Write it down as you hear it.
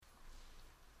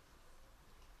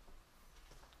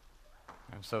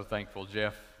I'm so thankful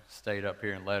Jeff stayed up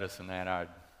here and led us in that.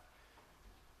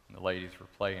 And the ladies were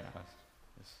playing. I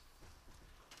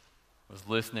was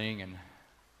listening and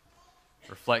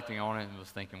reflecting on it and was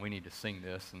thinking we need to sing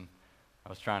this. And I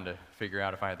was trying to figure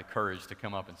out if I had the courage to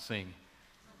come up and sing.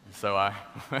 And so I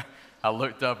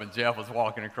looked up and Jeff was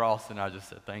walking across and I just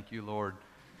said, thank you, Lord.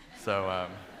 So,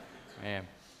 man,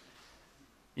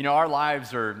 you know, our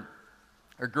lives are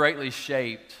greatly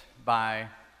shaped by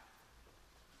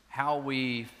how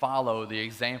we follow the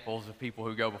examples of people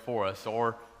who go before us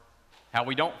or how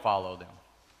we don't follow them.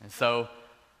 And so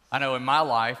I know in my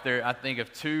life, I think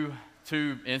of two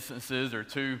instances or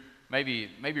two, maybe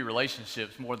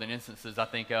relationships more than instances I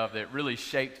think of that really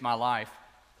shaped my life.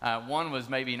 One was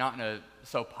maybe not in a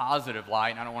so positive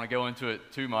light, and I don't want to go into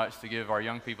it too much to give our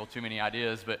young people too many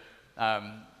ideas, but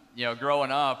you know,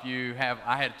 growing up,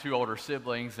 I had two older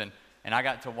siblings, and I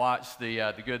got to watch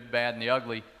the good, bad, and the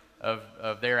ugly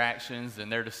of their actions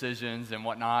and their decisions and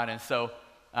whatnot. And so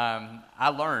I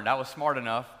was smart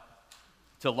enough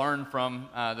to learn from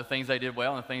the things they did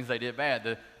well and the things they did bad.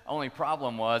 The only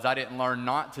problem was I didn't learn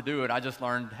not to do it. I just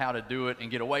learned how to do it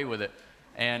and get away with it.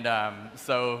 And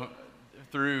so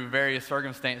through various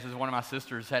circumstances, one of my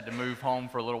sisters had to move home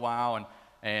for a little while,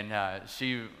 and I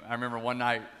remember one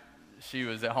night she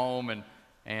was at home,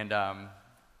 and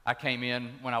I came in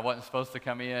when I wasn't supposed to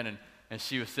come in, and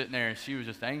she was sitting there, and she was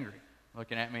just angry,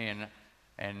 looking at me,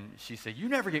 and she said, "You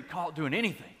never get caught doing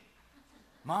anything.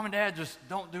 Mom and Dad just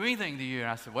don't do anything to you." And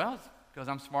I said, "Well, it's because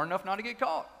I'm smart enough not to get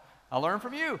caught. I learned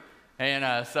from you."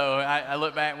 And so I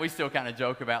look back, and we still kind of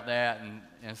joke about that,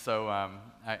 and so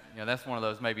that's one of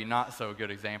those maybe not so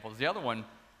good examples. The other one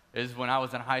is when I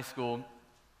was in high school,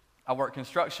 I worked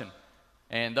construction.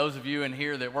 And those of you in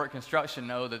here that work construction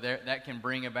know that that can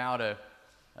bring about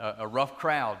a rough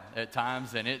crowd at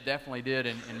times, and it definitely did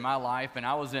in my life. And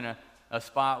I was in a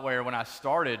spot where when I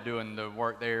started doing the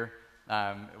work there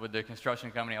with the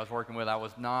construction company I was working with, I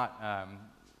was not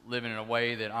living in a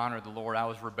way that honored the Lord. I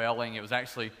was rebelling. It was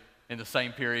actually in the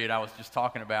same period I was just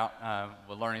talking about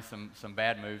with learning some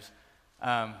bad moves.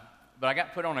 But I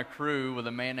got put on a crew with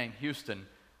a man named Houston.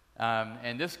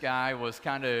 And this guy was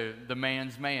kind of the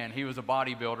man's man. He was a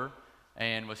bodybuilder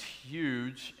and was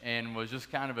huge and was just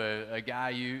kind of a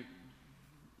guy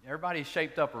everybody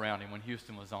shaped up around him when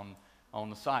Houston was on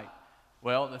the site.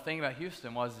 Well, the thing about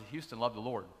Houston was that Houston loved the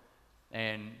Lord,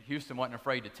 and Houston wasn't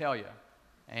afraid to tell you.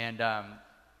 And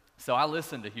so I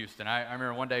listened to Houston. I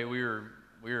remember one day we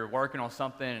were working on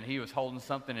something, and he was holding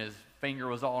something. His finger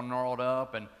was all gnarled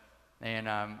up, and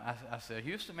I said,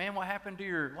 "Houston, man, what happened to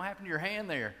your hand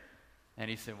there?" And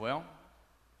he said, "Well,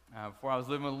 before I was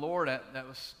living with the Lord, that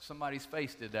was somebody's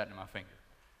face did that to my finger."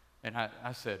 And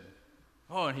I said,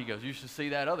 "Oh," and he goes, "You should see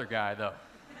that other guy, though."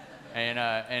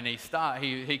 And he stopped.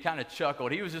 He kind of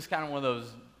chuckled. He was just kind of one of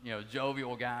those,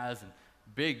 jovial guys and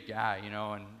big guy,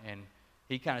 and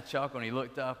he kind of chuckled, and he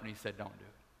looked up, and he said, "Don't do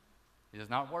it." He says,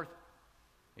 "Not worth it."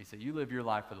 He said, "You live your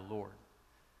life for the Lord."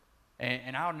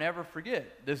 And I'll never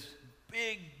forget this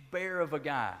big bear of a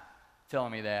guy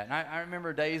telling me that. And I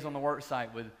remember days on the work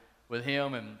site with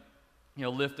him and,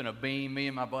 lifting a beam. Me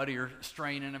and my buddy are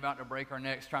straining, about to break our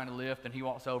necks trying to lift, and he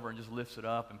walks over and just lifts it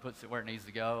up and puts it where it needs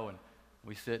to go. And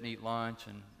we sit and eat lunch,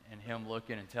 and him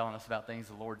looking and telling us about things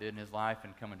the Lord did in his life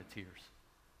and coming to tears.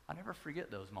 I never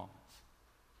forget those moments.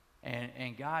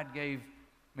 And God gave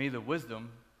me the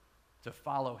wisdom to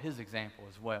follow his example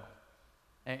as well.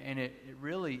 And it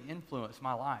really influenced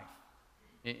my life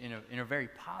in a very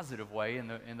positive way,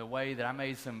 in the way that I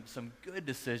made some good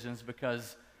decisions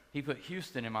because he put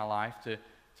Houston in my life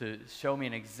to show me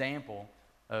an example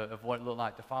of what it looked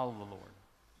like to follow the Lord.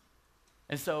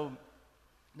 And so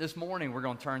this morning we're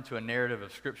going to turn to a narrative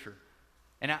of Scripture.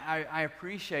 And I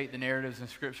appreciate the narratives in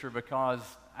Scripture because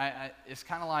it's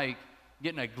kind of like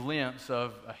getting a glimpse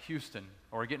of a Houston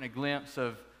or getting a glimpse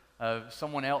of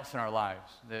someone else in our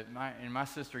lives. My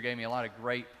sister gave me a lot of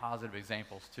great positive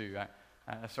examples too.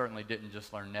 I certainly didn't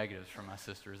just learn negatives from my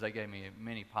sisters. They gave me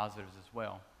many positives as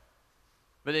well.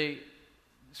 But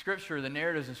the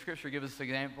narratives in Scripture give us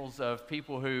examples of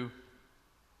people who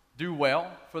do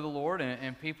well for the Lord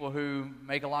and people who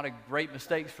make a lot of great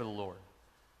mistakes for the Lord.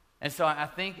 And so I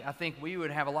think we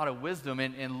would have a lot of wisdom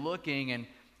in looking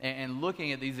and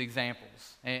looking at these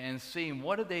examples and seeing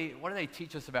what do they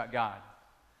teach us about God.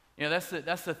 That's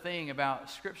the thing about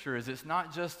Scripture is it's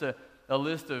not just a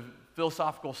list of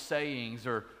philosophical sayings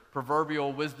or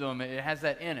proverbial wisdom. It has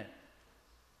that in it.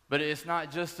 But it's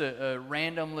not just a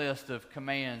random list of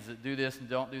commands that do this and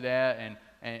don't do that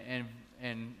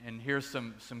and here's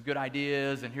some good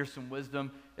ideas and here's some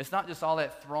wisdom. It's not just all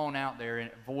that thrown out there and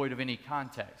void of any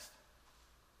context.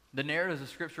 The narratives of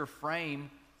Scripture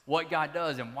frame what God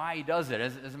does and why he does it.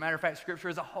 As a matter of fact, Scripture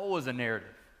as a whole is a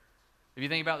narrative. If you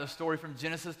think about the story from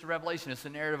Genesis to Revelation, it's a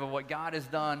narrative of what God has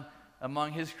done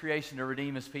among his creation to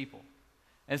redeem his people.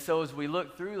 And so as we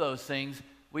look through those things,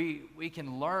 we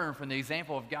can learn from the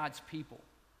example of God's people.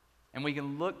 And we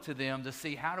can look to them to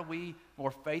see, how do we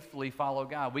more faithfully follow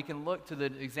God? We can look to the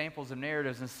examples of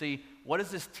narratives and see, what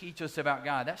does this teach us about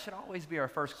God? That should always be our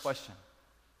first question.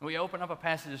 When we open up a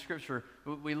passage of Scripture,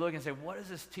 we look and say, what does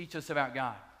this teach us about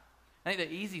God? I think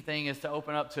the easy thing is to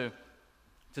open up to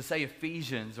say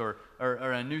Ephesians or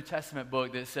a New Testament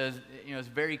book that says, it's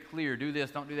very clear, do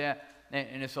this, don't do that.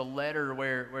 And it's a letter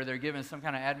where they're given some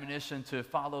kind of admonition to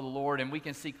follow the Lord, and we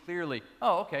can see clearly,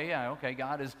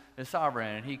 God is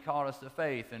sovereign, and he called us to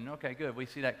faith, and okay, good, we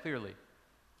see that clearly.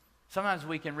 Sometimes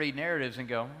we can read narratives and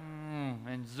go,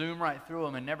 and zoom right through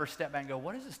them and never step back and go,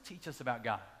 what does this teach us about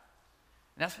God?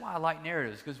 And that's why I like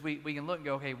narratives, because we can look and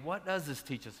go, okay, what does this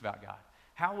teach us about God?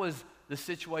 How was the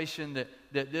situation that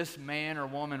this man or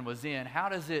woman was in, how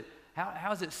is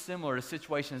it similar to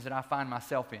situations that I find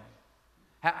myself in?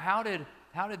 How did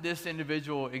this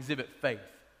individual exhibit faith?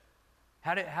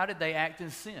 How did they act in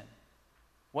sin?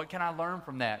 What can I learn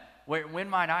from that? When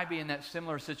might I be in that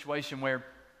similar situation where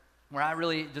I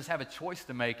really just have a choice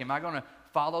to make? Am I going to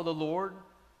follow the Lord?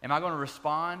 Am I going to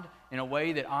respond in a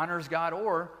way that honors God?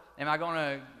 Or am I going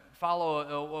to follow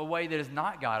a way that is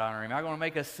not God honoring? Am I going to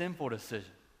make a sinful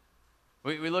decision?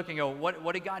 We look and go,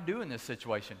 what did God do in this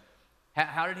situation?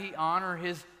 How did he honor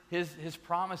his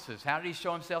promises? How did he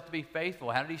show himself to be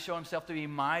faithful? How did he show himself to be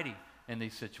mighty in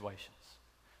these situations?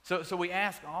 So we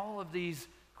ask all of these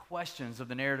questions of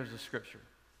the narratives of Scripture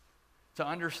to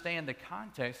understand the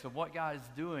context of what God is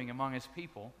doing among his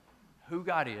people, who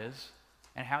God is,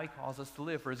 and how he calls us to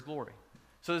live for his glory.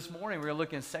 So this morning we're going to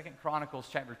look in 2 Chronicles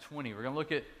chapter 20. We're going to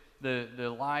look at the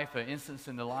life, an instance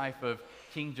in the life of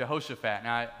King Jehoshaphat.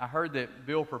 Now, I heard that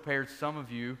Bill prepared some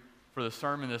of you for the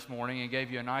sermon this morning and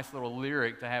gave you a nice little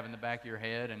lyric to have in the back of your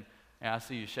head, and I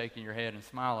see you shaking your head and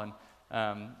smiling.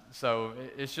 So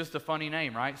it's just a funny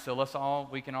name, right? So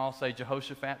we can all say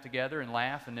Jehoshaphat together and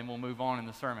laugh, and then we'll move on in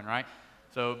the sermon, right?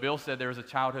 So Bill said there was a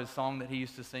childhood song that he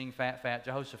used to sing, Fat, Fat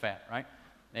Jehoshaphat, right?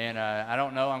 And I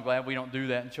don't know, I'm glad we don't do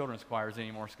that in children's choirs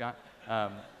anymore, Scott.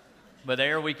 But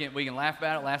there we can laugh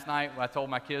about it. Last night I told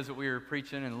my kids what we were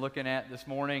preaching and looking at this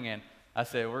morning, and I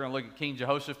said, we're going to look at King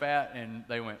Jehoshaphat, and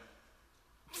they went,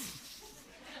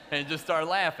 and just started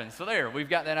laughing. So there, we've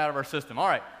got that out of our system. All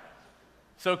right.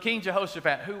 So King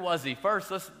Jehoshaphat, who was he?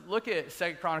 First, let's look at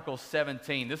 2 Chronicles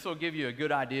 17. This will give you a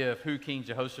good idea of who King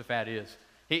Jehoshaphat is.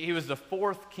 He was the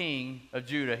fourth king of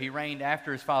Judah. He reigned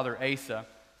after his father Asa.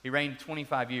 He reigned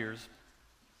 25 years.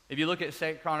 If you look at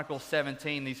 2 Chronicles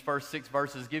 17, these first 6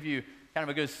 verses give you kind of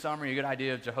a good summary, a good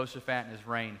idea of Jehoshaphat and his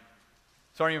reign.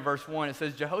 Starting in verse 1, it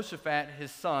says, Jehoshaphat,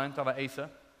 his son, talking about Asa,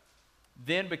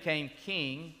 then became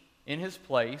king in his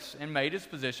place and made his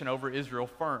position over Israel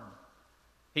firm.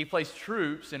 He placed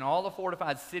troops in all the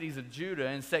fortified cities of Judah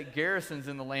and set garrisons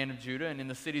in the land of Judah and in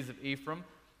the cities of Ephraim,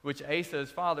 which Asa, his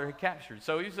father, had captured.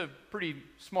 So he was a pretty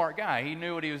smart guy. He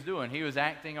knew what he was doing. He was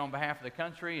acting on behalf of the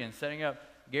country and setting up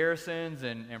garrisons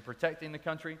and protecting the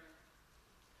country.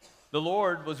 The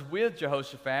Lord was with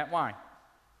Jehoshaphat. Why?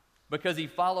 Because he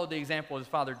followed the example of his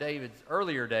father David's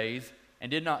earlier days and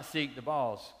did not seek the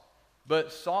Baals,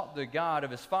 but sought the God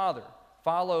of his father,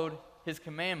 followed his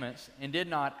commandments, and did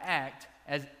not act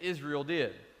as Israel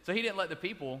did. So he didn't let the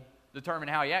people determine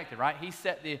how he acted, right? He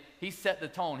set the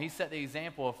tone. He set the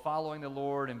example of following the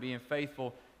Lord and being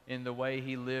faithful in the way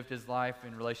he lived his life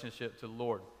in relationship to the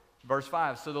Lord. Verse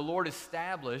 5, so the Lord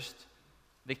established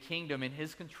the kingdom in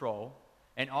his control,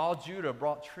 and all Judah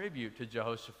brought tribute to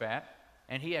Jehoshaphat,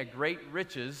 and he had great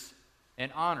riches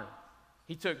and honor.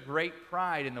 He took great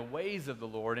pride in the ways of the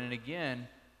Lord, and again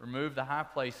removed the high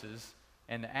places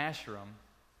and the Asherim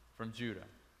from Judah.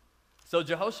 So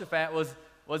Jehoshaphat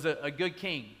was a good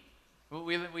king.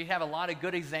 We have a lot of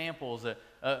good examples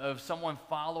of someone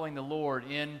following the Lord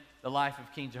in the life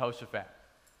of King Jehoshaphat.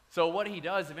 So what he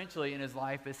does eventually in his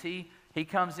life is he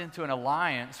comes into an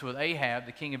alliance with Ahab,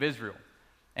 the king of Israel.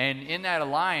 And in that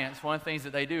alliance, one of the things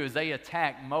that they do is they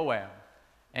attack Moab.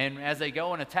 And as they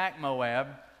go and attack Moab,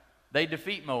 they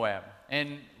defeat Moab.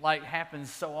 And like happens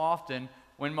so often,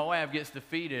 when Moab gets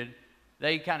defeated,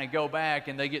 they kind of go back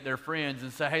and they get their friends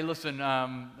and say, hey, listen,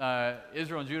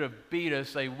 Israel and Judah beat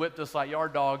us. They whipped us like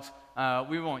yard dogs.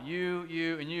 We want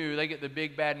you, and you. They get the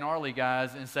big, bad, gnarly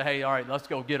guys and say, hey, all right, let's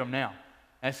go get them now.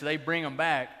 And so they bring them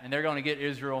back, and they're going to get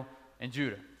Israel and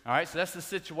Judah. All right, so that's the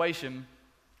situation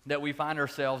that we find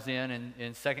ourselves in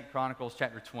 2 Chronicles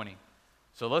chapter 20.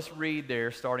 So let's read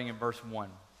there, starting in verse 1.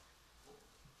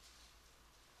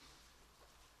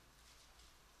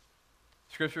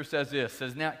 Scripture says this,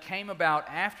 says, now it came about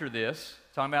after this,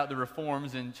 talking about the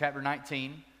reforms in chapter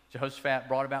 19, Jehoshaphat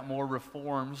brought about more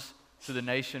reforms to the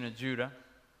nation of Judah.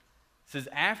 It says,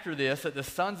 after this, that the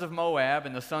sons of Moab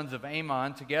and the sons of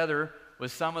Ammon, together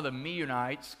with some of the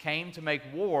Meunites, came to make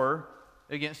war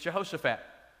against Jehoshaphat.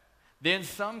 Then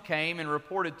some came and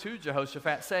reported to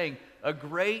Jehoshaphat, saying, a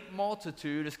great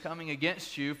multitude is coming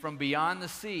against you from beyond the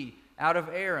sea, out of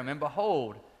Aram, and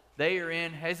behold, they are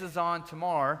in Hazazon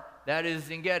Tamar, that is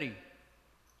En Gedi.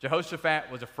 Jehoshaphat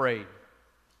was afraid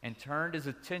and turned his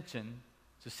attention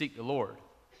to seek the Lord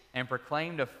and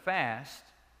proclaimed a fast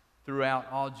throughout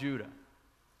all Judah.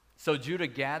 So Judah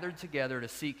gathered together to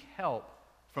seek help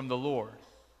from the Lord.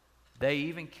 They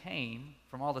even came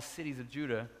from all the cities of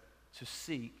Judah to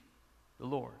seek the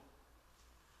Lord.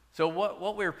 So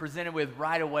what we're presented with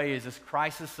right away is this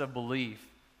crisis of belief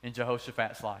in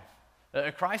Jehoshaphat's life.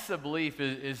 A crisis of belief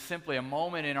is simply a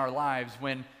moment in our lives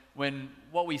when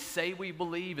what we say we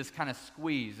believe is kind of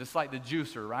squeezed. It's like the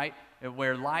juicer, right?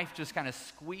 Where life just kind of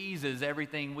squeezes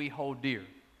everything we hold dear.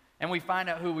 And we find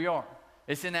out who we are.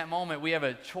 It's in that moment we have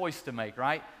a choice to make,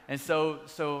 right? And so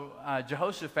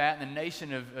Jehoshaphat and the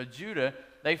nation of Judah,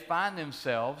 they find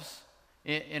themselves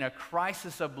in a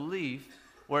crisis of belief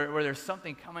where there's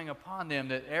something coming upon them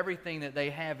that everything that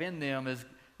they have in them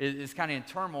is kind of in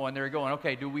turmoil, and they're going,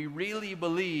 okay, do we really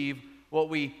believe what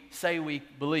we say we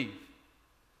believe?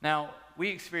 Now, we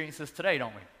experience this today,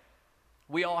 don't we?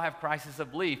 We all have crises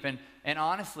of belief, and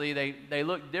honestly, they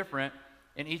look different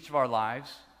in each of our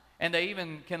lives, and they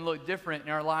even can look different in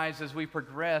our lives as we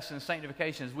progress in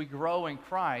sanctification. As we grow in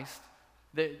Christ,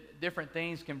 that different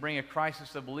things can bring a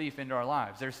crisis of belief into our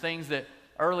lives. There's things that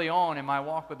early on in my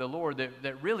walk with the Lord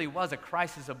that really was a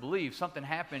crisis of belief. Something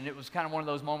happened. It was kind of one of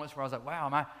those moments where I was like, wow,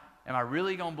 am I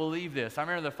really going to believe this? I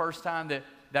remember the first time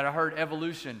that I heard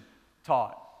evolution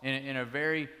taught in a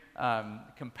very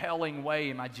compelling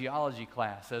way in my geology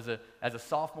class as a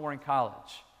sophomore in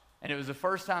college. And it was the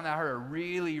first time that I heard a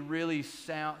really, really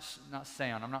I'm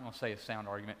not going to say a sound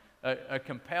argument, a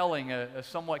compelling, a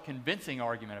somewhat convincing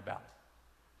argument about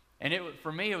it. And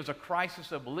for me, it was a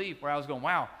crisis of belief where I was going,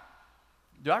 wow,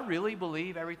 do I really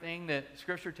believe everything that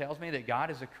Scripture tells me, that God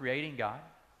is a creating God?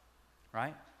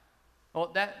 Right?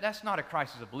 Well, that's not a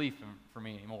crisis of belief for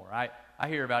me anymore. I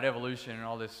hear about evolution and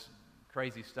all this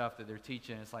crazy stuff that they're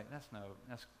teaching. It's like, that's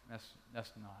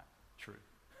not true.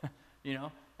 You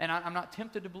know? And I'm not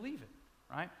tempted to believe it,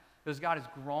 right? Because God has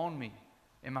grown me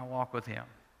in my walk with Him.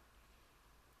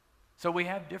 So we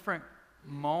have different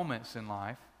moments in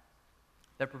life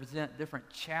that present different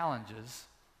challenges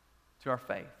to our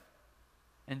faith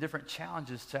and different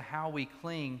challenges to how we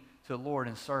cling to the Lord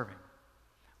and serve Him.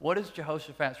 What is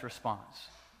Jehoshaphat's response?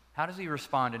 How does he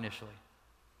respond initially?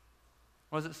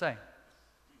 What does it say?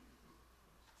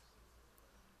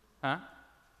 Huh?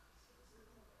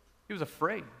 He was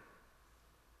afraid.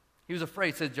 He was afraid.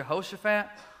 It says Jehoshaphat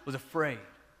was afraid.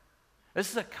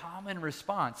 This is a common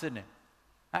response, isn't it?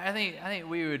 I think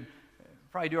we would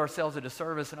probably do ourselves a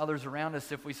disservice and others around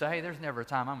us if we say, hey, there's never a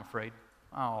time I'm afraid.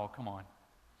 Oh, come on.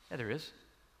 Yeah, there is.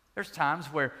 There's times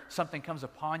where something comes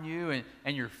upon you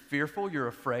and you're fearful, you're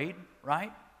afraid,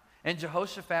 right? And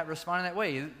Jehoshaphat responded that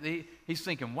way. He's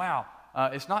thinking, wow,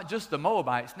 it's not just the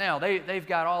Moabites now. They've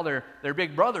got all their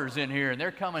big brothers in here, and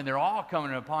they're all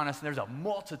coming upon us, and there's a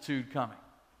multitude coming.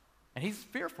 And he's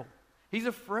fearful. He's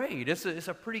afraid. It's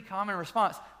a pretty common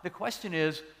response. The question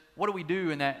is, what do we do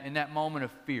in that moment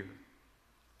of fear?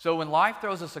 So when life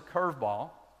throws us a curveball,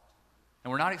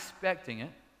 and we're not expecting it,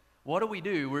 what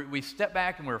do? We step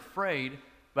back and we're afraid,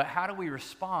 but how do we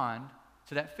respond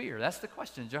to that fear? That's the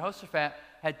question. Jehoshaphat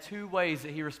had two ways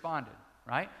that he responded,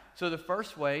 right? So the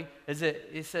first way is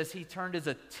that it says he turned his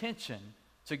attention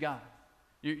to God.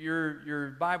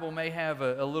 Your Bible may have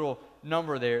a little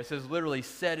number there. It says literally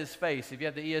set his face. If you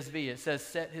have the ESV, it says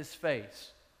set his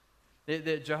face.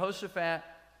 That Jehoshaphat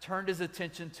turned his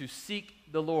attention to seek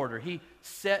the Lord, or he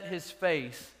set his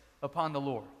face upon the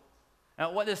Lord.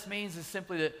 Now, what this means is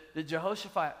simply that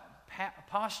Jehoshaphat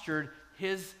postured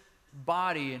his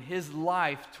body and his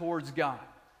life towards God.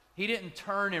 He didn't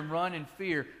turn and run in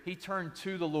fear. He turned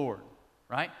to the Lord,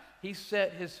 right? He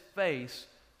set his face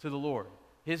to the Lord,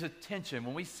 his attention.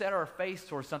 When we set our face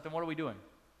towards something, what are we doing?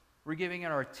 We're giving it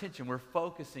our attention. We're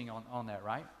focusing on that,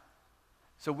 right?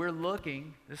 So we're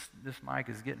looking, this mic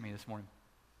is getting me this morning.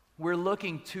 We're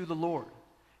looking to the Lord.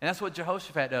 And that's what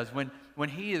Jehoshaphat does. When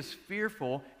he is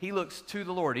fearful, he looks to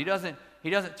the Lord. He doesn't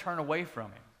turn away from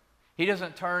Him. He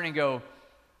doesn't turn and go,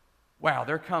 wow,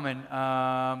 they're coming.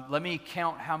 Let me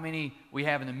count how many we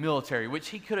have in the military, which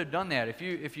he could have done that. If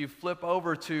you flip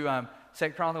over to 2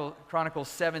 Chronicles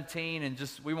 17,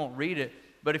 and we won't read it,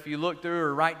 but if you look through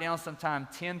or write down sometime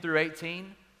 10 through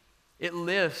 18, it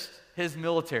lists his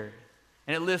military.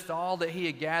 And it lists all that he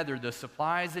had gathered, the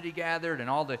supplies that he gathered, and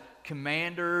all the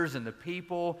commanders and the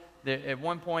people. At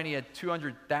one point, he had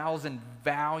 200,000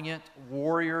 valiant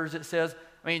warriors, it says.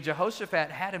 I mean,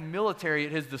 Jehoshaphat had a military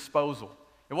at his disposal.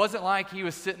 It wasn't like he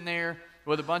was sitting there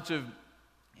with a bunch of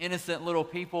innocent little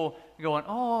people going,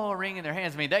 oh, wringing their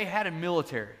hands. I mean, they had a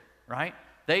military, right?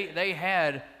 They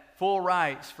had full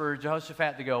rights for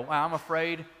Jehoshaphat to go, wow, I'm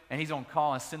afraid, and he's going to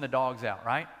call and send the dogs out,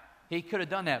 right? He could have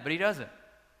done that, but he doesn't.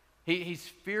 He's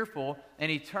fearful,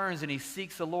 and he turns and he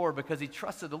seeks the Lord because he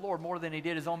trusted the Lord more than he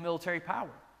did his own military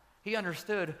power. He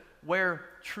understood where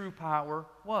true power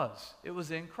was. It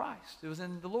was in Christ. It was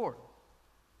in the Lord,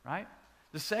 right?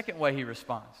 The second way he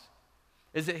responds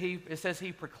is that it says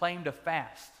he proclaimed a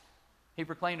fast. He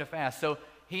proclaimed a fast. So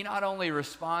he not only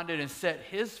responded and set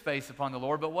his face upon the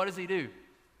Lord, but what does he do?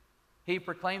 He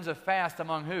proclaims a fast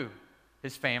among who?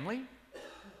 His family?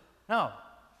 No,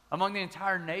 among the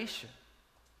entire nation.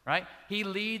 Right? He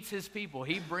leads his people.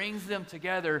 He brings them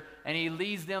together, and he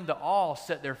leads them to all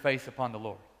set their face upon the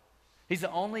Lord. He's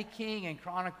the only king in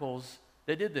Chronicles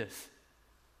that did this.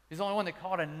 He's the only one that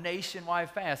called a nationwide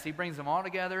fast. He brings them all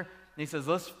together, and he says,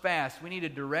 let's fast. We need to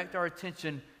direct our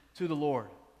attention to the Lord.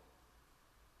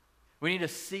 We need to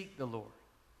seek the Lord.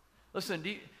 Listen,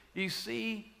 do you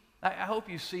see, I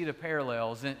hope you see the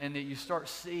parallels, and that you start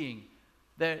seeing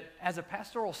that as a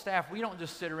pastoral staff, we don't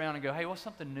just sit around and go, hey, what's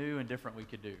something new and different we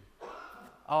could do?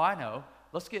 Oh, I know.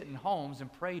 Let's get in homes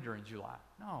and pray during July.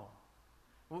 No.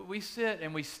 We sit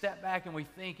and we step back and we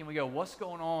think and we go, what's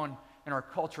going on in our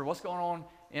culture? What's going on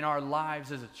in our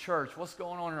lives as a church? What's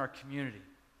going on in our community?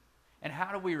 And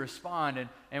how do we respond?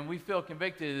 And we feel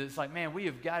convicted. It's like, man, we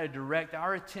have got to direct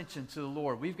our attention to the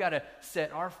Lord. We've got to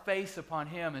set our face upon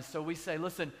him. And so we say,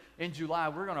 listen, in July,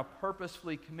 we're going to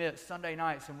purposefully commit Sunday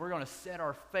nights, and we're going to set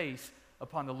our face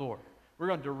upon the Lord. We're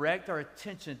going to direct our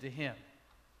attention to him.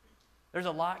 There's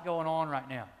a lot going on right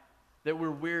now that we're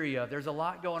weary of. There's a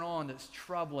lot going on that's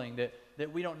troubling,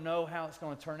 that we don't know how it's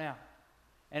going to turn out.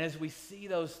 And as we see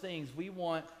those things, we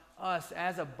want us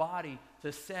as a body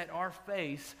to set our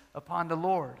face upon the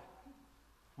Lord.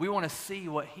 We want to see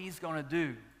what he's going to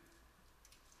do.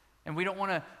 And we don't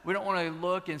want to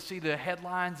look and see the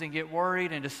headlines and get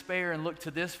worried and despair and look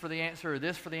to this for the answer or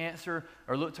this for the answer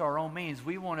or look to our own means.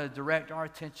 We want to direct our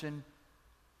attention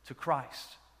to Christ.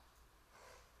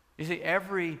 You see,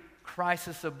 every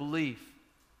crisis of belief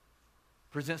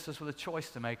presents us with a choice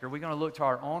to make. Are we going to look to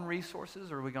our own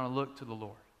resources, or are we going to look to the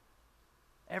Lord?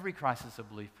 Every crisis of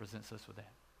belief presents us with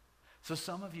that. So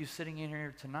some of you sitting in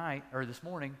here tonight, or this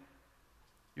morning,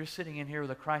 you're sitting in here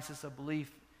with a crisis of belief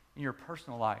in your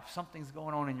personal life. Something's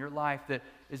going on in your life that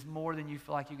is more than you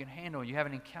feel like you can handle. You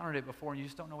haven't encountered it before, and you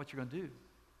just don't know what you're going to do.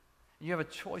 And you have a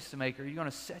choice to make. Are you going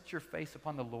to set your face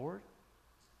upon the Lord,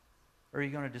 or are you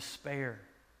going to despair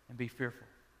and be fearful?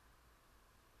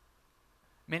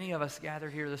 Many of us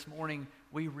gathered here this morning,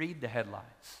 we read the headlines.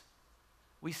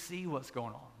 We see what's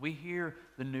going on. We hear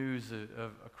the news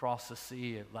of across the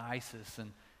sea of ISIS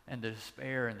and the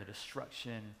despair and the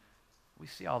destruction. We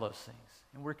see all those things.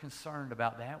 And we're concerned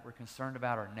about that. We're concerned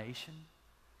about our nation.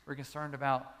 We're concerned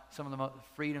about some of the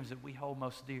freedoms that we hold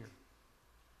most dear.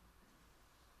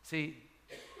 See,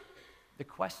 the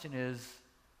question is,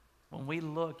 when we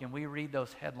look and we read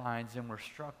those headlines and we're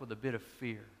struck with a bit of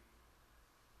fear,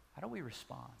 how do we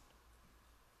respond?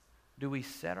 Do we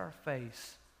set our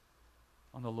face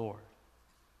on the Lord?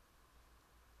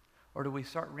 Or do we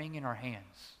start wringing our hands?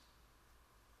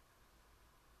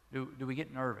 Do we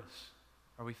get nervous?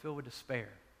 Are we filled with despair?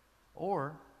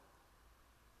 Or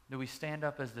do we stand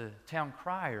up as the town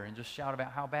crier and just shout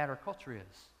about how bad our culture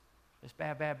is? It's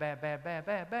bad, bad, bad, bad, bad,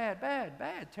 bad, bad, bad,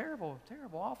 bad, terrible,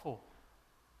 terrible, awful,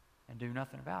 and do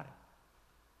nothing about it?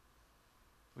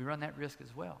 We run that risk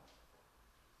as well.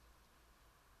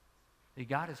 See,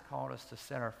 God has called us to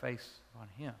set our face on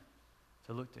him,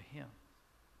 to look to him.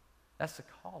 That's the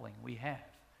calling we have,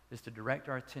 is to direct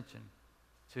our attention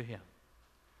to him.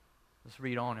 Let's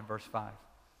read on in verse 5.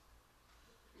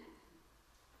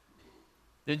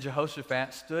 Then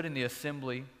Jehoshaphat stood in the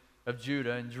assembly of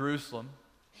Judah in Jerusalem,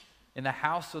 in the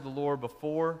house of the Lord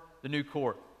before the new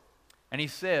court. And he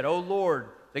said, O Lord,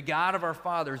 the God of our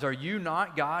fathers, are you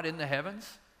not God in the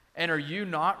heavens? And are you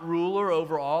not ruler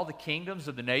over all the kingdoms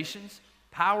of the nations?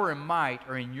 Power and might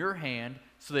are in your hand,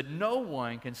 so that no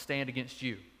one can stand against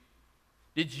you.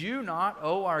 Did you not,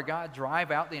 O our God, drive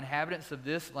out the inhabitants of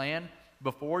this land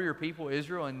before your people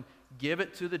Israel and give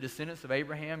it to the descendants of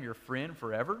Abraham, your friend,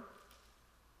 forever?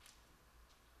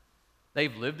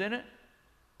 They've lived in it.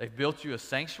 They've built you a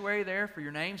sanctuary there for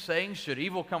your name, saying, should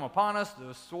evil come upon us,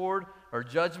 the sword or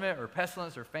judgment or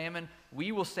pestilence or famine,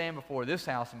 we will stand before this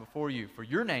house and before you, for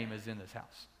your name is in this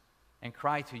house, and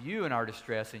cry to you in our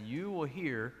distress, and you will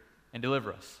hear and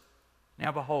deliver us.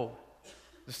 Now behold,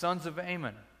 the sons of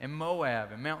Ammon and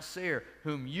Moab and Mount Seir,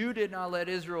 whom you did not let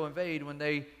Israel invade when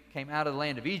they came out of the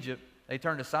land of Egypt, they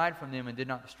turned aside from them and did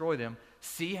not destroy them.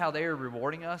 See how they are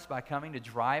rewarding us by coming to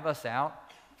drive us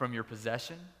out from your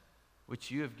possession, which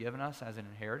you have given us as an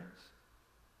inheritance?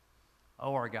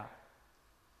 Oh, our God,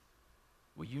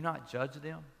 will you not judge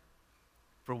them?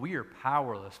 For we are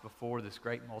powerless before this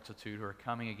great multitude who are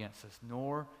coming against us,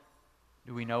 nor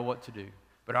do we know what to do.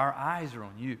 But our eyes are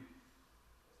on you.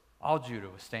 All Judah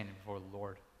was standing before the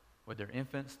Lord with their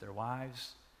infants, their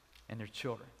wives, and their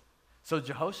children. So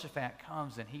Jehoshaphat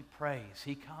comes and he prays.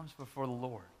 He comes before the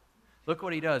Lord. Look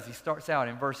what he does. He starts out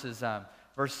in verse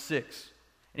 6,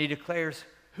 and he declares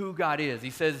who God is. He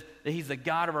says that he's the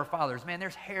God of our fathers. Man,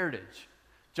 there's heritage.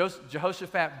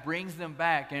 Jehoshaphat brings them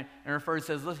back and refers,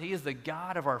 says, listen, he is the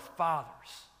God of our fathers.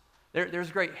 There's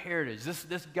great heritage.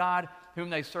 This God whom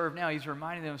they serve now, he's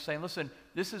reminding them, saying, listen,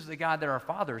 this is the God that our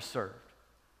fathers served.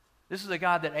 This is the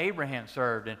God that Abraham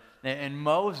served, and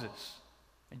Moses,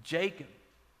 and Jacob,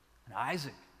 and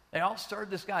Isaac. They all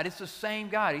served this God. It's the same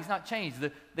God. He's not changed.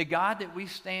 The God that we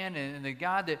stand in and the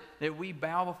God that we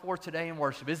bow before today and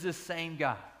worship is the same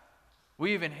God.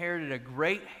 We have inherited a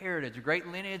great heritage, a great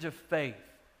lineage of faith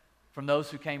from those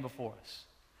who came before us.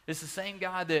 It's the same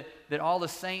God that all the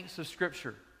saints of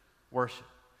Scripture worship.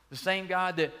 The same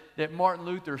God that Martin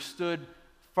Luther stood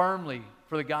firmly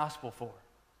for the gospel for.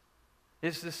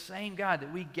 It's the same God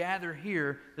that we gather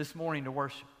here this morning to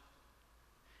worship.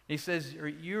 He says,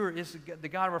 it's the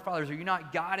God of our fathers. Are you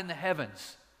not God in the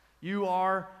heavens? You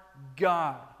are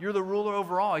God. You're the ruler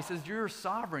over all. He says, you're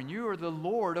sovereign. You are the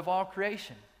Lord of all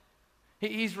creation.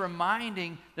 He's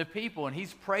reminding the people, and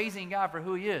he's praising God for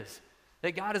who he is.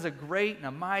 That God is a great and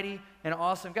a mighty and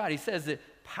awesome God. He says that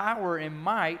power and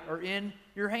might are in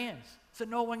your hands. So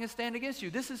no one can stand against you.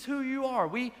 This is who you are.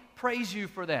 We praise you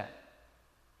for that.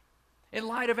 In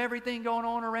light of everything going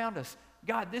on around us,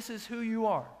 God, this is who you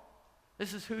are.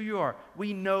 This is who you are.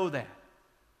 We know that.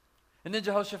 And then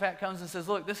Jehoshaphat comes and says,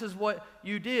 look, this is what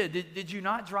you did. Did you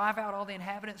not drive out all the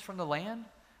inhabitants from the land?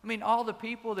 I mean, all the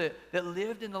people that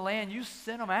lived in the land, you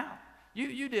sent them out.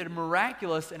 You did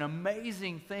miraculous and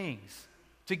amazing things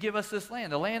to give us this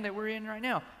land, the land that we're in right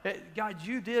now. God,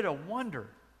 you did a wonder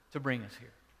to bring us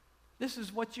here. This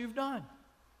is what you've done.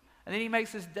 And then he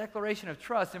makes this declaration of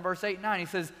trust in verse 8 and 9. He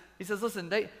says, listen,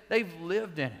 they've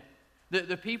lived in it.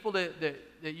 The people that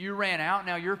you ran out,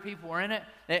 now your people are in it,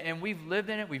 and we've lived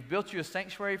in it. We've built you a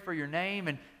sanctuary for your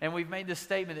name, and we've made this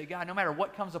statement that, God, no matter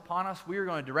what comes upon us, we are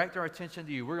going to direct our attention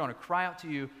to you. We're going to cry out to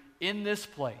you in this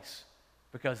place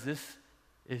because this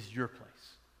is your place.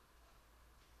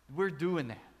 We're doing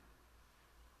that.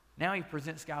 Now he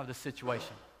presents God with a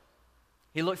situation.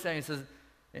 He looks at it and says,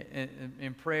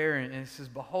 in prayer, and he says,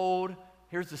 behold,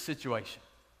 here's the situation.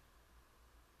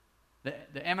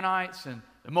 The Ammonites and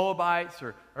the Moabites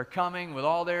are coming with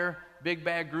all their big,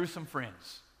 bad, gruesome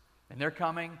friends. And they're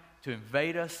coming to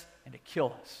invade us and to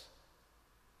kill us.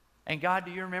 And God,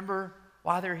 do you remember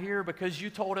why they're here? Because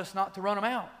you told us not to run them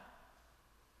out.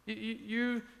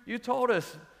 You told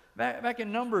us back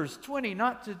in Numbers 20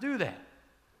 not to do that.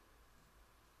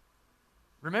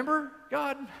 Remember,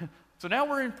 God? So now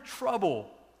we're in trouble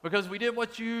because we did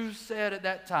what you said at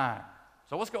that time.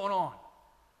 So what's going on?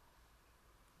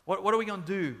 What are we going to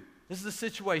do? This is the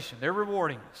situation. They're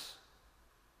rewarding us.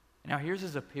 Now here's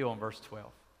his appeal in verse 12.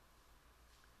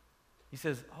 He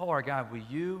says, oh, our God, will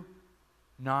you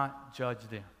not judge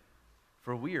them?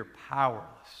 For we are powerless.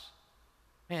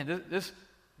 Man, this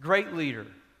great leader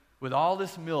with all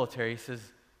this military says,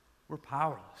 we're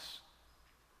powerless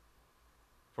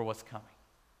for what's coming.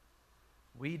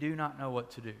 We do not know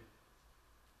what to do,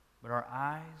 but our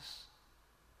eyes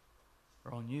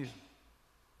are on you.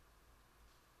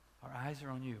 Our eyes are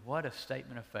on you. What a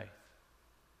statement of faith.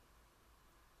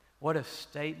 What a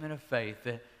statement of faith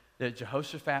that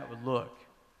Jehoshaphat would look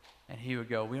and he would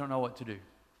go, we don't know what to do.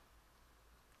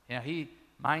 Now,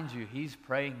 mind you, he's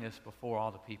praying this before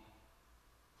all the people.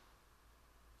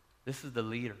 This is the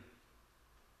leader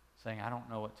saying, I don't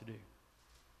know what to do.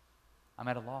 I'm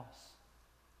at a loss.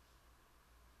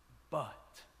 But,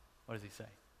 what does he say?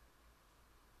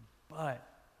 But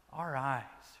our eyes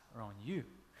are on you.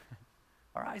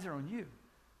 Our eyes are on you.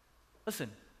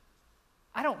 Listen,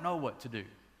 I don't know what to do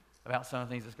about some of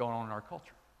the things that's going on in our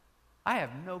culture. I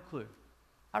have no clue.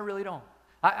 I really don't.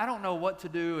 I don't know what to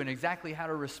do and exactly how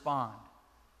to respond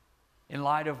in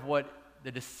light of what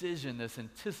the decision that's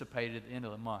anticipated at the end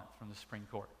of the month from the Supreme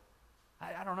Court.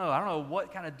 I don't know. I don't know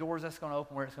what kind of doors that's going to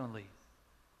open, where it's going to lead.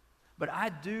 But I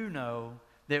do know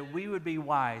that we would be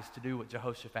wise to do what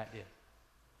Jehoshaphat did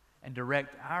and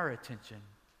direct our attention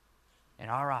and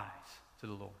our eyes to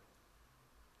the Lord.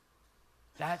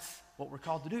 That's what we're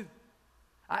called to do.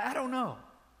 I don't know.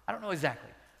 I don't know exactly.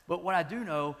 But what I do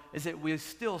know is that we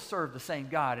still serve the same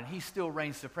God, and He still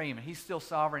reigns supreme, and He's still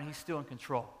sovereign, He's still in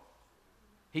control.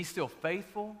 He's still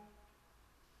faithful,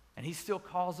 and He still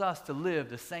calls us to live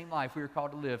the same life we were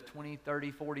called to live 20,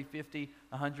 30, 40, 50,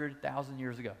 100, 1,000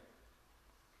 years ago.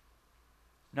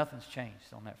 Nothing's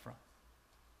changed on that front.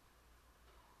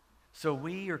 So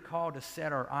we are called to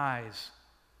set our eyes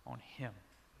on Him.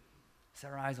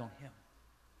 Set our eyes on Him.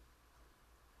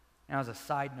 Now, as a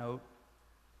side note,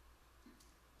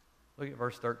 look at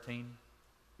verse 13.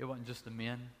 It wasn't just the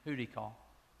men. Who did He call?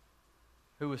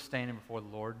 Who was standing before the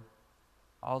Lord?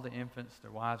 All the infants,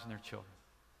 their wives, and their children.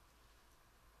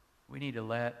 We need to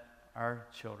let our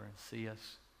children see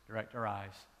us, direct our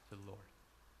eyes to the Lord.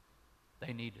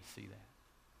 They need to see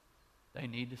that. They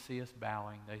need to see us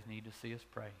bowing. They need to see us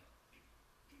praying.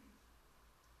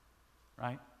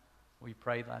 Right? We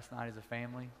prayed last night as a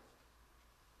family.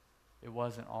 It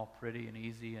wasn't all pretty and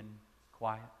easy and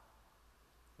quiet.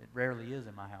 It rarely is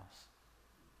in my house.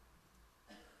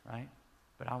 Right?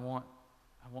 But I want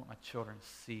my children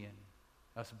seeing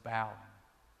us bowing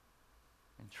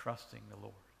and trusting the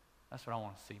Lord. That's what I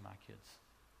want to see my kids.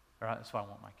 Or that's what I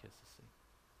want my kids to see.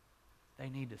 They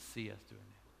need to see us doing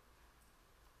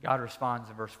that. God responds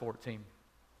in verse 14.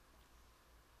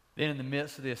 Then in the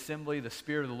midst of the assembly, the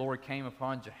Spirit of the Lord came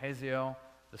upon Jehaziel,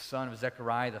 the son of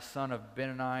Zechariah, the son of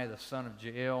Benaniah, the son of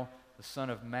Jael, the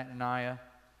son of Mattaniah,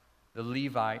 the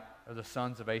Levite of the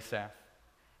sons of Asaph.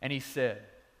 And he said,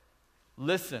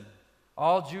 "Listen,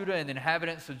 all Judah and the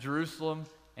inhabitants of Jerusalem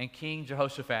and King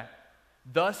Jehoshaphat,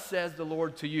 thus says the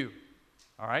Lord to you."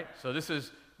 All right, so this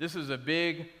is a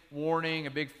big warning,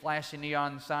 a big flashing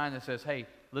neon sign that says, hey,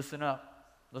 listen up,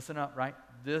 right?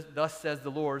 Thus says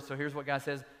the Lord. So here's what God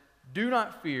says: do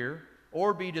not fear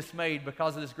or be dismayed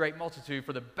because of this great multitude,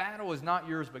 for the battle is not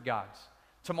yours but God's.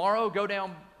 Tomorrow go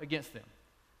down against them.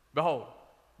 Behold,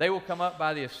 they will come up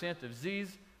by the ascent of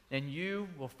Ziz, and you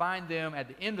will find them at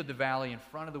the end of the valley in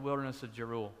front of the wilderness of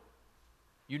Jeruel.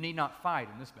 You need not fight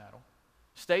in this battle.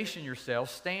 Station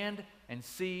yourselves, stand and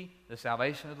see the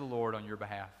salvation of the Lord on your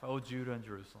behalf, O Judah and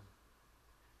Jerusalem.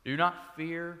 Do not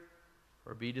fear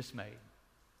or be dismayed.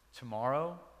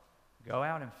 Tomorrow, go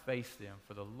out and face them,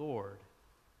 for the Lord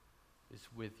is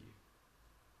with you.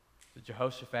 So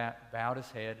Jehoshaphat bowed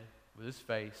his head with his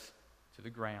face to the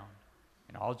ground,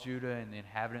 and all Judah and the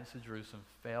inhabitants of Jerusalem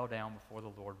fell down before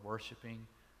the Lord, worshiping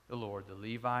the Lord. The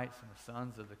Levites and the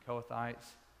sons of the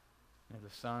Kohathites and the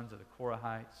sons of the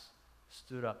Korahites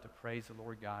stood up to praise the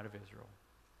Lord God of Israel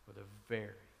with a very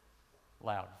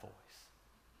loud voice.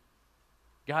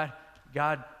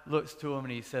 God looks to him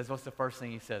and he says, what's the first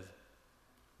thing he says?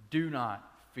 Do not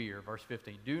fear. Verse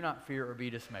 15. Do not fear or be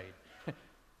dismayed.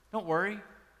 Don't worry.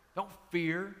 Don't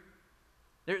fear.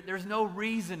 There's no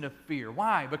reason to fear.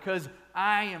 Why? Because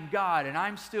I am God and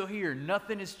I'm still here.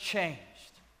 Nothing has changed.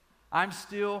 I'm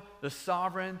still the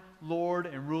sovereign Lord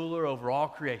and ruler over all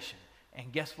creation. And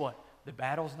guess what? The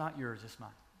battle's not yours, it's mine.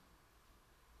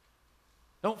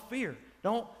 Don't fear.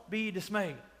 Don't be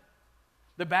dismayed.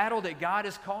 The battle that God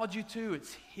has called you to,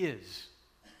 it's His.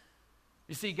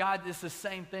 You see, God, it's the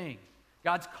same thing.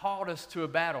 God's called us to a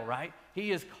battle, right? He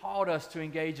has called us to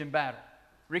engage in battle.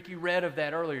 Ricky read of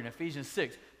that earlier in Ephesians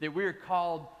 6, that we're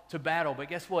called to battle. But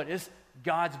guess what? It's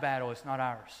God's battle. It's not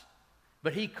ours.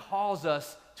 But He calls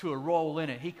us to a role in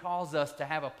it. He calls us to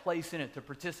have a place in it, to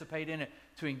participate in it,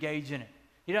 to engage in it.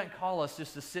 He doesn't call us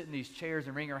just to sit in these chairs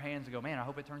and wring our hands and go, man, I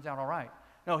hope it turns out all right.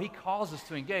 No, He calls us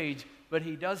to engage, but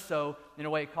He does so in a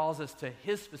way He calls us to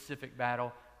His specific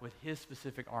battle with His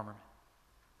specific armament.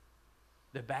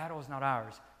 The battle is not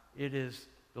ours. It is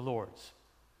the Lord's.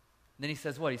 And then He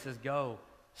says what? He says, go,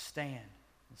 stand,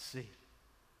 and see.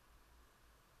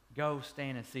 Go,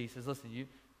 stand, and see. He says, listen,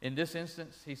 in this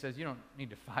instance, He says, you don't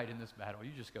need to fight in this battle.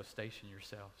 You just go station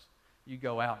yourselves. You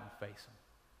go out and face them.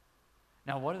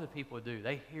 Now, what do the people do?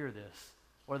 They hear this.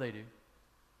 What do?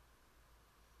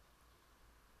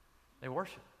 They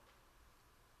worship.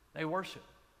 They worship,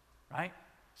 right?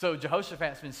 So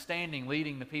Jehoshaphat's been standing,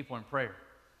 leading the people in prayer.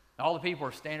 All the people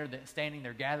are standing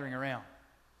there, gathering around.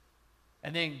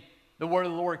 And then the word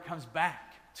of the Lord comes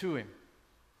back to him.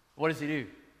 What does he do?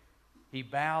 He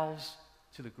bows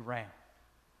to the ground.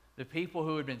 The people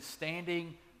who had been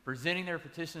standing, presenting their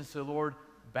petitions to the Lord,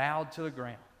 bowed to the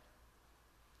ground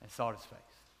and sought His face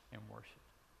and worshiped.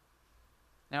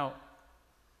 Now,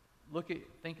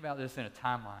 think about this in a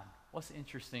timeline. What's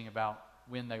interesting about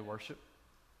when they worship?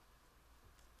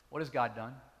 What has God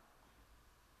done?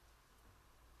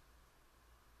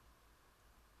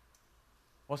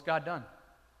 What's God done?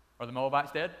 Are the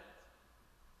Moabites dead?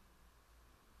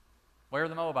 Where are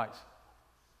the Moabites?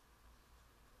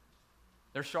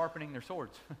 They're sharpening their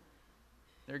swords.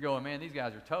 They're going, man, these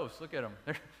guys are toast. Look at them.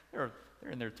 They're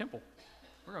in their temple.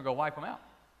 We're going to go wipe them out.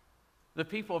 The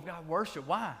people of God worship.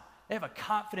 Why? They have a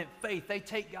confident faith. They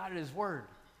take God at His word.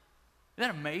 Isn't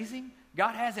that amazing?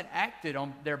 God hasn't acted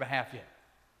on their behalf yet.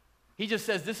 He just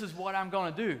says, this is what I'm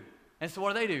going to do. And so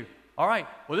what do? All right,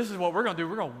 well, this is what we're going to do.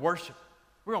 We're going to worship.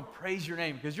 We're going to praise your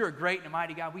name because you're a great and a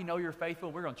mighty God. We know you're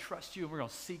faithful. We're going to trust you, and we're going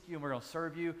to seek you, and we're going to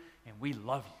serve you, and we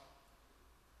love you.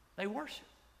 They worship.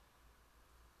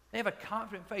 They have a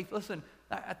confident faith. Listen,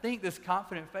 I think this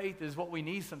confident faith is what we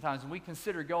need sometimes when we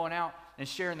consider going out and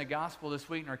sharing the gospel this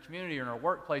week in our community or in our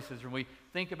workplaces, or we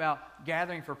think about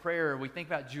gathering for prayer, or we think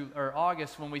about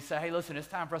August when we say, hey, listen, it's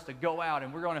time for us to go out,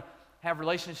 and we're going to have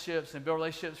relationships and build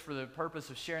relationships for the purpose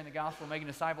of sharing the gospel, making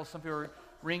disciples. Some people are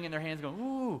wringing their hands going,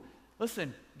 ooh,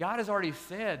 listen, God has already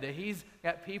said that He's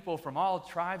got people from all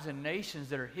tribes and nations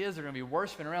that are His that are going to be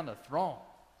worshiping around the throne.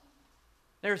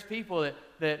 There's people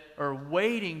that are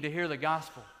waiting to hear the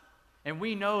gospel. And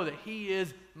we know that He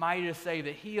is mighty to save,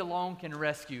 that He alone can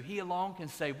rescue, He alone can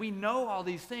save. We know all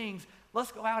these things.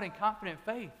 Let's go out in confident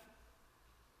faith.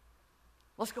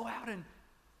 Let's go out and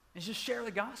just share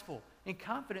the gospel in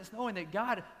confidence, knowing that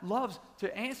God loves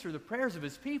to answer the prayers of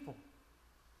His people.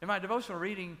 In my devotional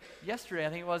reading yesterday, I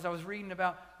think it was, I was reading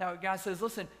about how God says,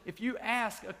 listen, if you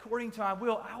ask according to my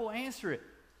will, I will answer it.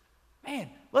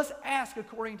 Man, let's ask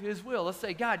according to His will. Let's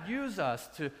say, God, use us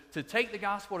to take the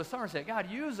gospel to Somerset. God,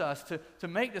 use us to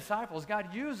make disciples.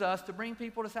 God, use us to bring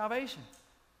people to salvation.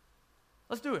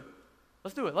 Let's do it.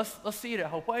 Let's do it. Let's see it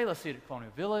at Hopeway. Let's see it at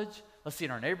Colonial Village. Let's see it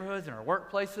in our neighborhoods, in our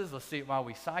workplaces. Let's see it while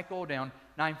we cycle down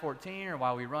 914 or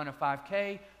while we run a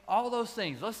 5K. All those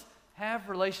things. Let's have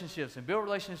relationships and build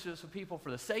relationships with people for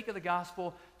the sake of the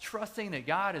gospel, trusting that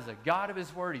God is a God of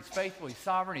His word. He's faithful. He's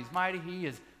sovereign. He's mighty. He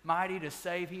is mighty to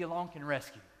save. He alone can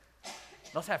rescue.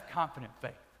 Let's have confident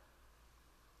faith.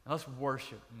 And let's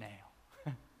worship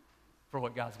now for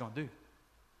what God's going to do.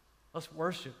 Let's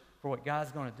worship for what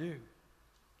God's going to do.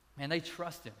 Man, they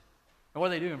trust Him. And what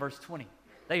do they do in verse 20?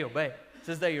 They obey. It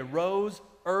says they arose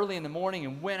early in the morning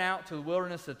and went out to the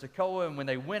wilderness of Tekoa. And when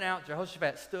they went out,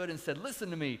 Jehoshaphat stood and said, listen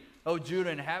to me, O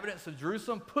Judah, inhabitants of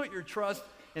Jerusalem, put your trust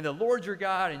in the Lord your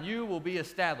God, and you will be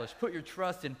established. Put your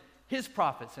trust in His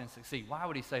prophets and succeed. Why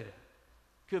would he say that?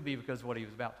 Could be because of what he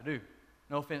was about to do.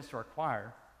 No offense to our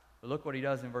choir, but look what he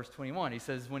does in verse 21. He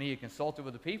says, when he had consulted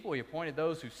with the people, he appointed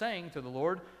those who sang to the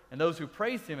Lord and those who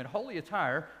praised Him in holy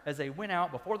attire as they went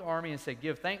out before the army and said,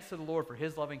 give thanks to the Lord, for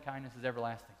His loving kindness is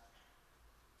everlasting.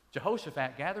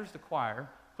 Jehoshaphat gathers the choir,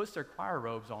 puts their choir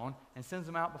robes on, and sends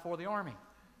them out before the army.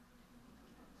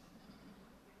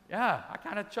 Yeah, I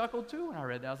kind of chuckled too when I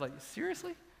read that. I was like,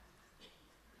 seriously?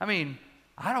 I mean,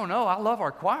 I don't know. I love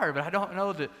our choir, but I don't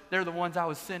know that they're the ones I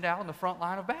would send out in the front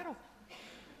line of battle.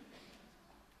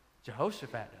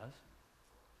 Jehoshaphat does.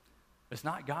 It's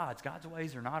not God's. God's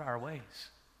ways are not our ways.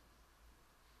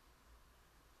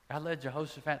 God led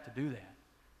Jehoshaphat to do that.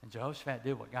 And Jehoshaphat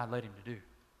did what God led him to do.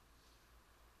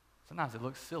 Sometimes it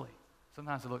looks silly.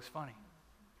 Sometimes it looks funny.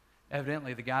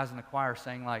 Evidently, the guys in the choir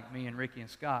sang like me and Ricky and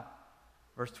Scott.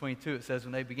 Verse 22, it says,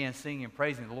 when they began singing and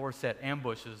praising, the Lord set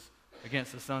ambushes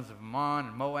against the sons of Ammon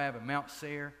and Moab and Mount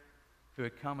Seir, who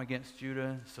had come against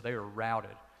Judah, so they were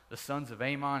routed. The sons of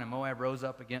Ammon and Moab rose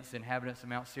up against the inhabitants of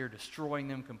Mount Seir, destroying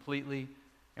them completely.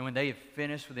 And when they had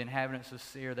finished with the inhabitants of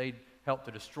Seir, they helped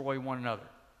to destroy one another.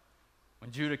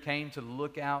 When Judah came to the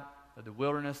lookout of the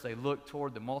wilderness, they looked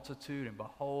toward the multitude, and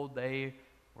behold, they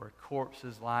were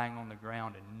corpses lying on the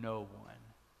ground, and no one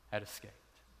had escaped.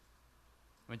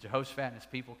 When Jehoshaphat and his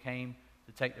people came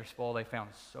to take their spoil, they found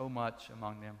so much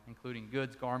among them, including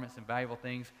goods, garments, and valuable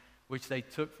things, which they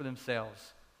took for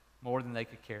themselves, more than they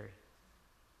could carry.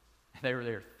 And they were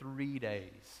there 3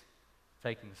 days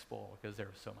taking the spoil because there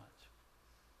was so much.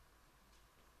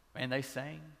 And they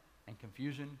sang, and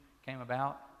confusion came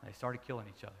about, and they started killing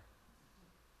each other.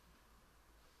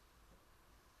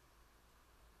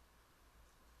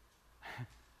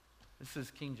 This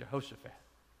is King Jehoshaphat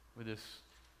with this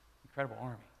incredible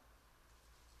army.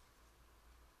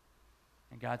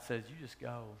 And God says, you just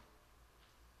go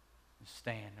and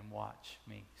stand and watch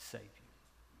me save you.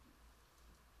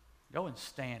 Go and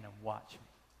stand and watch me.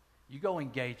 You go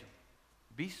engage them.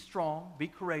 Be strong, be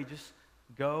courageous,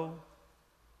 go,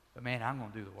 but man, I'm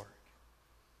going to do the work.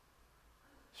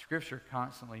 Scripture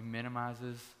constantly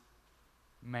minimizes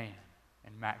man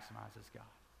and maximizes God.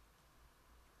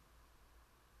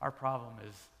 Our problem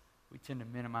is we tend to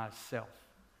maximize self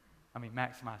and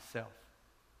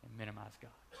minimize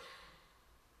God.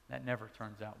 That never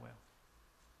turns out well.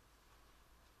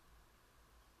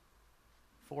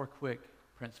 4 quick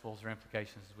principles or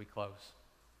implications as we close.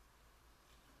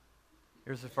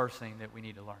 Here's the first thing that we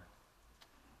need to learn,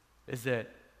 is that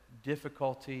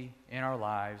difficulty in our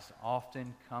lives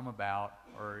often come about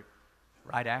or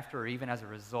right after or even as a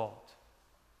result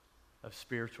of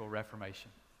spiritual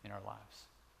reformation in our lives.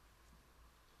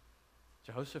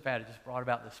 Jehoshaphat had just brought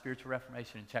about the spiritual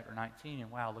reformation in chapter 19,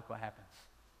 and wow, look what happens.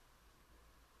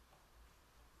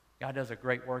 God does a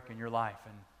great work in your life,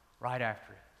 and right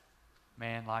after it,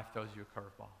 man, life throws you a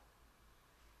curveball.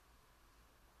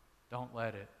 Don't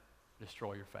let it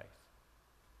destroy your faith.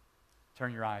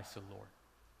 Turn your eyes to the Lord.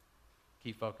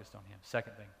 Keep focused on Him.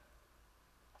 Second thing,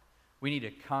 we need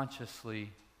to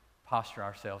consciously posture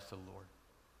ourselves to the Lord.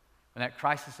 When that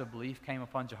crisis of belief came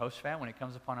upon Jehoshaphat, when it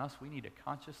comes upon us, we need to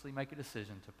consciously make a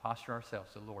decision to posture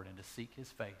ourselves to the Lord and to seek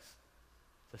His face,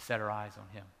 to set our eyes on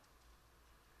Him.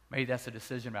 Maybe that's a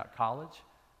decision about college.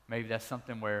 Maybe that's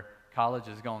something where college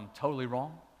has gone totally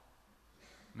wrong.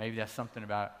 Maybe that's something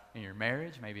about in your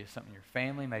marriage. Maybe it's something in your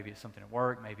family. Maybe it's something at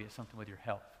work. Maybe it's something with your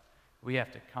health. We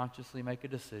have to consciously make a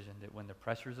decision that when the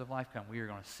pressures of life come, we are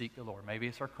going to seek the Lord. Maybe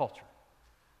it's our culture.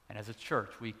 And as a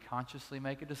church, we consciously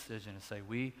make a decision and say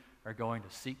we are going to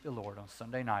seek the Lord on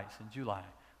Sunday nights in July.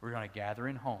 We're going to gather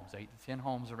in homes, 8 to 10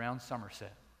 homes around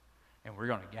Somerset. And we're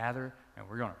going to gather, and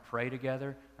we're going to pray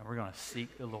together, and we're going to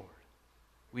seek the Lord.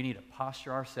 We need to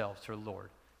posture ourselves to the Lord.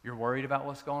 You're worried about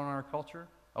what's going on in our culture?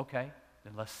 Okay,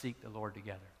 then let's seek the Lord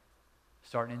together.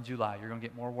 Starting in July, you're going to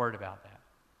get more word about that.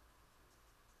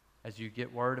 As you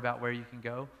get word about where you can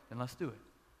go, then let's do it.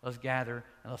 Let's gather,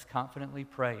 and let's confidently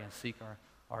pray and seek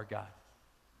our God.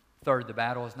 Third, the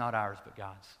battle is not ours, but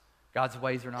God's. God's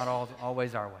ways are not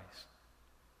always our ways.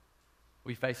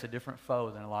 We face a different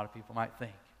foe than a lot of people might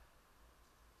think.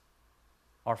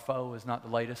 Our foe is not the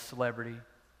latest celebrity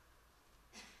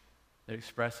that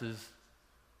expresses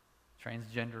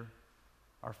transgender.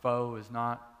 Our foe is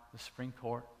not the Supreme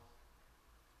Court.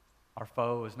 Our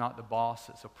foe is not the boss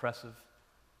that's oppressive.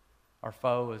 Our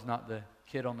foe is not the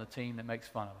kid on the team that makes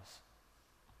fun of us.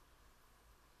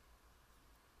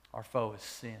 Our foe is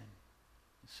sin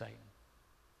and Satan.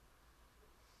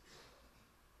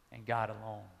 And God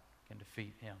alone can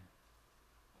defeat him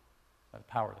by the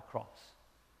power of the cross.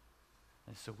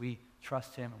 And so we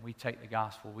trust Him and we take the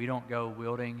gospel. We don't go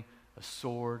wielding a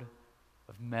sword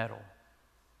of metal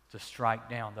to strike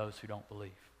down those who don't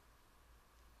believe.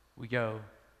 We go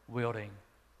wielding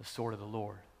the sword of the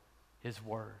Lord, His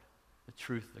word, the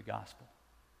truth of the gospel,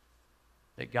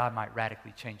 that God might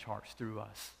radically change hearts through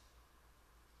us.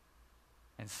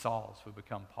 And Saul's would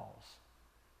become Paul's.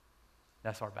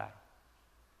 That's our battle.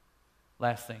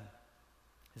 Last thing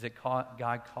is that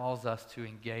God calls us to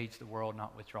engage the world,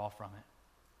 not withdraw from it.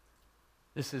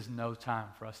 This is no time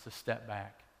for us to step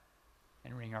back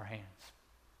and wring our hands.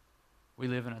 We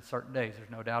live in uncertain days. There's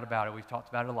no doubt about it. We've talked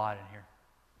about it a lot in here.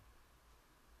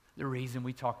 The reason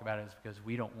we talk about it is because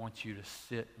we don't want you to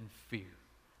sit in fear,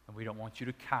 and we don't want you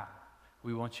to cower.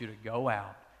 We want you to go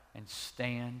out and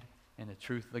stand in the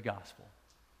truth of the gospel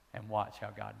and watch how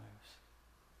God moves.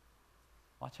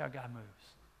 Watch how God moves.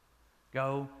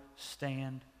 Go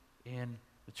stand in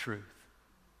the truth.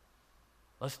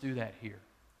 Let's do that here.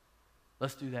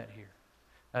 Let's do that here.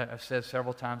 I've said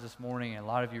several times this morning, and a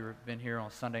lot of you have been here on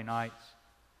Sunday nights,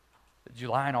 that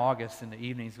July and August in the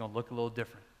evening is going to look a little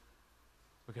different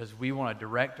because we want to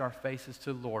direct our faces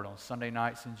to the Lord on Sunday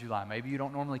nights in July. Maybe you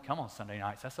don't normally come on Sunday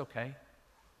nights. That's okay.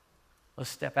 Let's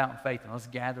step out in faith and let's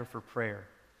gather for prayer.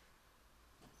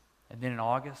 And then in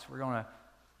August, we're going to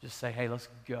just say, hey, let's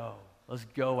go. Let's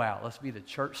go out. Let's be the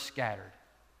church scattered.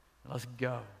 Let's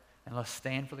go. And let's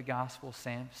stand for the gospel,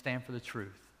 stand for the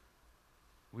truth.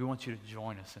 We want you to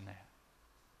join us in that.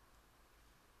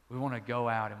 We want to go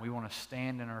out and we want to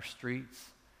stand in our streets,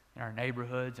 in our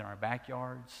neighborhoods, in our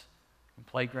backyards, in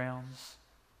playgrounds,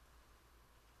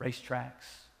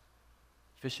 racetracks,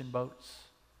 fishing boats,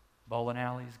 bowling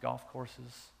alleys, golf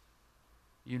courses,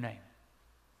 you name it.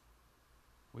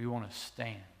 We want to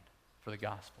stand for the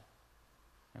gospel,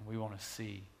 and we want to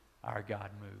see our God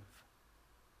move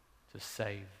to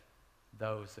save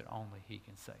those that only He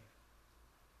can save.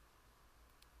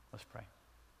 Let's pray.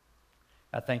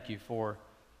 I thank you for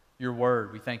your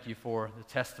word. We thank you for the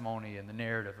testimony and the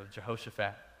narrative of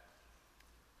Jehoshaphat.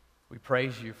 We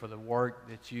praise you for the work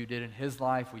that you did in his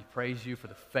life. We praise you for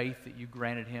the faith that you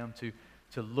granted him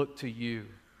to look to you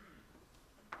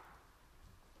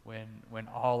when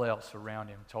all else around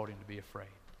him told him to be afraid.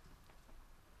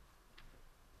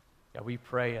 God, we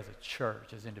pray as a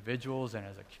church, as individuals and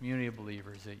as a community of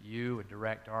believers, that you would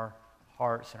direct our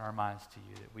hearts and our minds to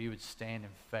you, that we would stand in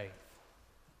faith.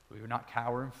 We would not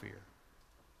cower in fear,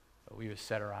 but we would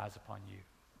set our eyes upon you.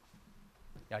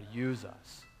 God, use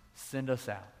us. Send us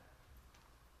out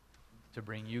to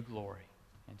bring you glory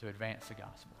and to advance the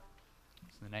gospel.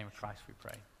 It's in the name of Christ we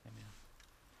pray. Amen.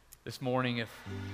 This morning, if